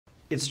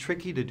It's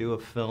tricky to do a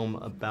film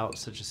about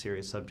such a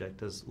serious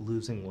subject as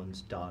losing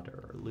one's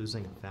daughter or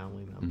losing a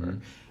family member.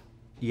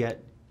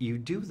 Yet you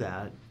do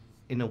that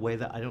in a way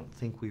that I don't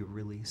think we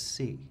really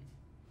see.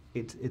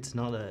 It's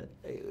not a...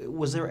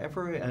 Was there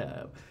ever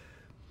a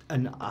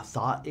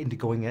thought into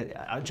going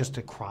at just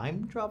a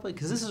crime drama?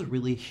 Because this is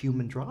really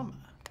human drama.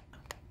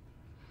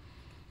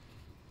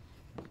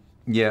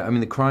 Yeah, I mean,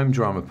 the crime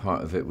drama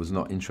part of it was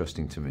not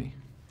interesting to me.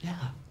 Yeah.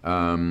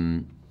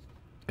 And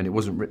it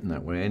wasn't written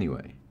that way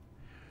anyway.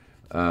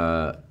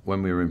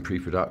 When we were in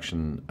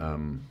pre-production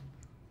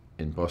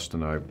in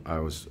Boston, I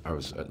was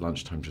at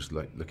lunchtime just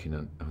like looking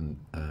at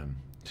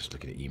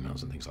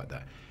emails and things like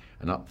that,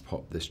 and up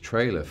popped this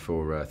trailer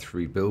for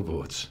 3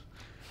 Billboards,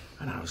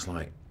 and I was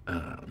like,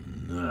 oh,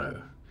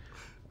 no.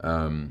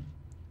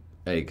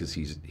 Because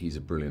he's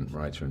a brilliant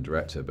writer and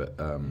director, but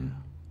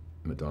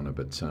Madonna,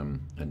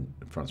 and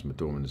Frances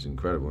McDormand is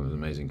incredible and an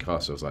amazing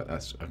cast. So I was like,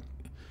 that's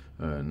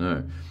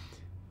no,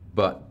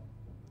 but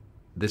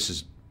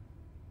this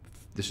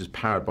is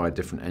powered by a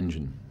different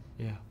engine.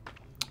 Yeah.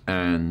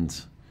 And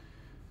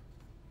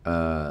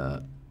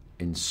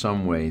in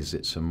some ways,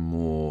 it's a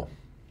more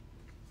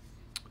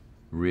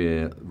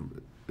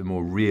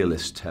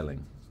realist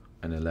telling,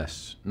 and a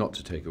less, not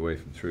to take away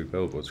from 3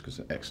 Billboards because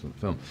it's an excellent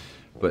film,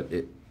 but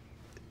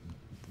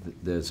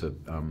there's a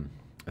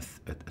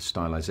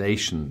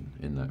stylization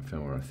in that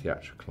film, or a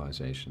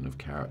theatricalization of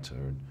character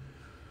and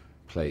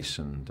place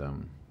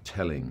and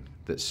telling.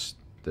 There's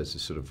a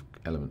sort of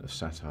element of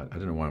satire. I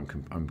don't know why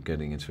I'm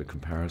getting into a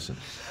comparison,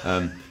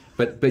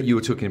 but you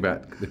were talking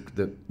about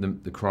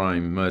the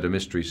crime, murder,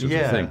 mystery sort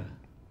of thing.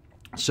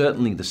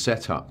 Certainly, the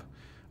setup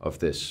of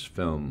this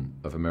film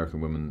of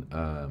American Women,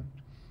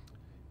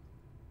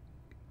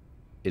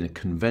 in a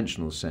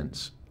conventional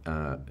sense,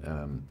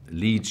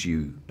 leads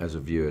you as a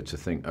viewer to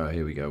think, oh,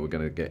 here we go, we're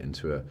going to get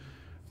into a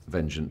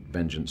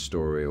vengeance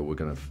story, or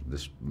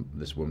this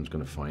woman's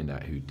going to find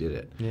out who did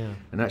it. Yeah.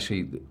 And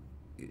actually,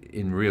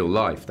 in real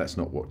life, that's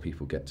not what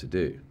people get to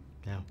do.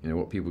 Yeah. You know,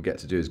 what people get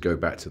to do is go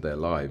back to their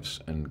lives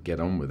and get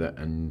on with it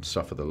and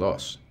suffer the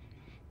loss.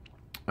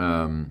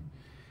 And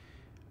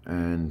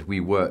we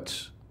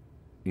worked,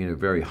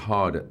 very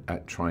hard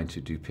at trying to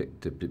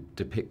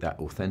depict that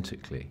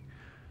authentically,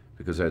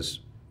 because as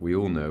we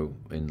all know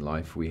in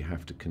life, we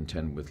have to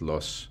contend with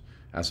loss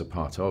as a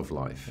part of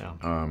life.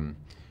 Yeah.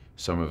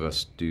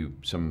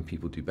 Some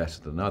people do better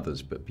than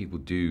others, but people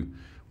do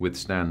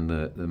withstand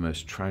the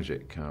most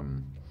tragic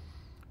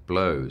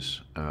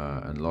blows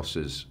and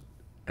losses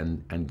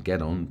and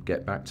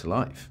get back to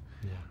life.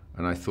 Yeah.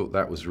 And I thought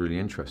that was really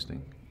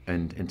interesting.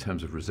 And in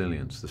terms of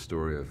resilience, the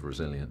story of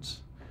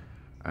resilience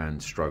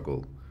and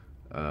struggle.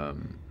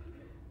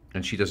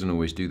 And she doesn't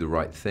always do the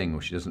right thing,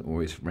 or she doesn't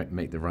always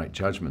make the right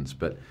judgments,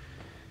 but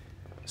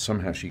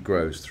somehow she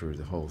grows through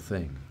the whole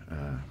thing,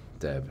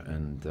 Deb.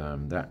 And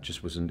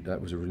that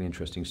was a really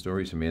interesting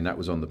story to me, and that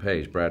was on the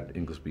page. Brad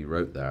Inglesby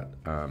wrote that,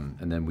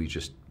 and then we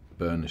just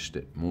burnished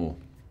it more.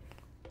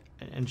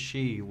 And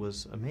she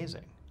was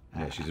amazing.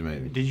 Yeah, she's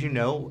amazing. Did you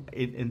know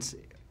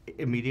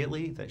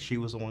immediately that she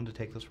was the one to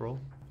take this role?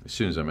 As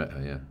soon as I met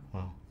her, yeah.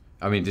 Wow.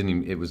 I mean,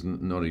 it was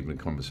not even a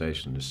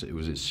conversation. It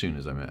was as soon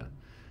as I met her.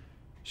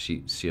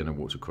 Sienna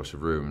walked across the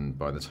room, and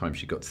by the time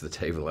she got to the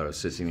table I was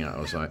sitting at, I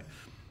was like,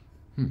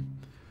 I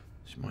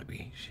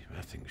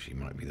think she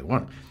might be the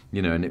one.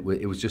 And it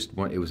was just,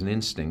 it was an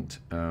instinct.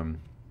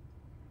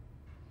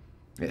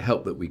 It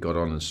helped that we got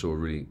on and saw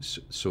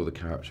the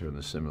character in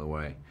a similar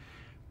way.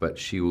 But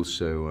she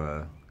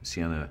also,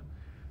 Sienna,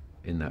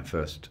 in that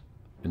first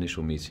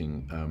initial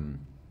meeting,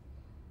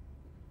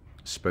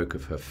 spoke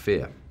of her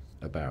fear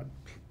about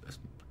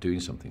doing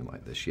something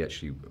like this. She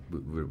actually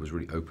was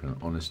really open and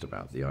honest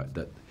about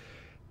that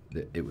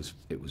it was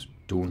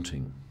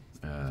daunting,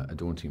 a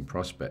daunting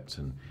prospect,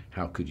 and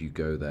how could you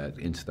go there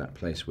into that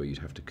place where you'd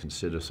have to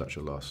consider such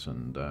a loss,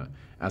 and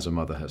as a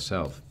mother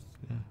herself.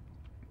 Yeah.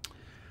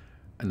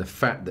 And the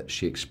fact that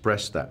she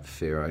expressed that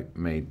fear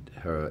made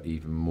her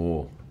even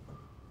more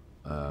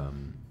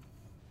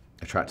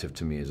attractive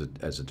to me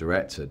as a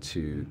director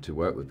to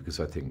work with, because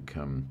I think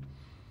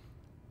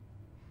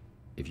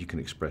if you can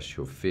express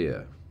your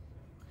fear,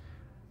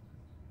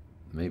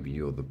 maybe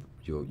you've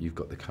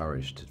got the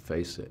courage to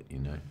face it,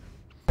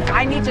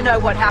 I need to know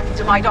what happened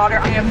to my daughter.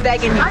 I am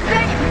begging you. I'm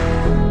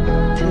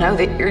begging you. To know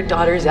that your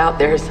daughter's out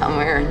there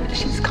somewhere and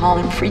she's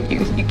calling for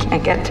you. You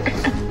can't get to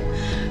her.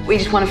 We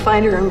just want to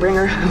find her and bring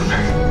her home.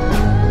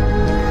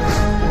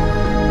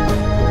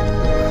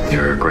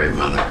 You're a great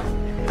mother.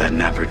 That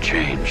never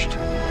changed.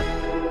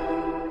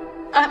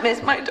 I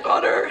miss my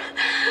daughter.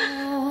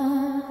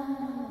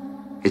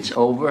 It's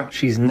over.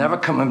 She's never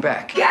coming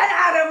back. Get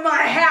out of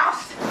my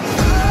house!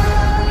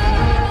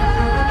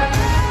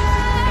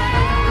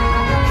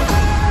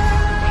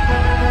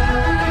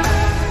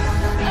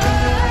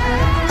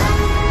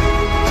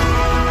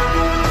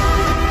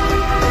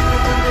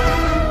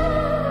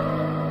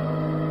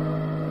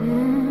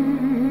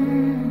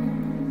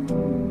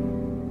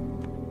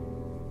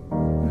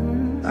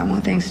 I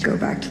want things to go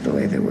back to the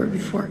way they were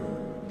before.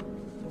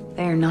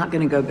 They are not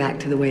going to go back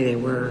to the way they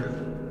were.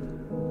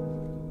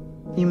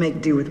 You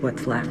make do with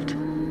what's left.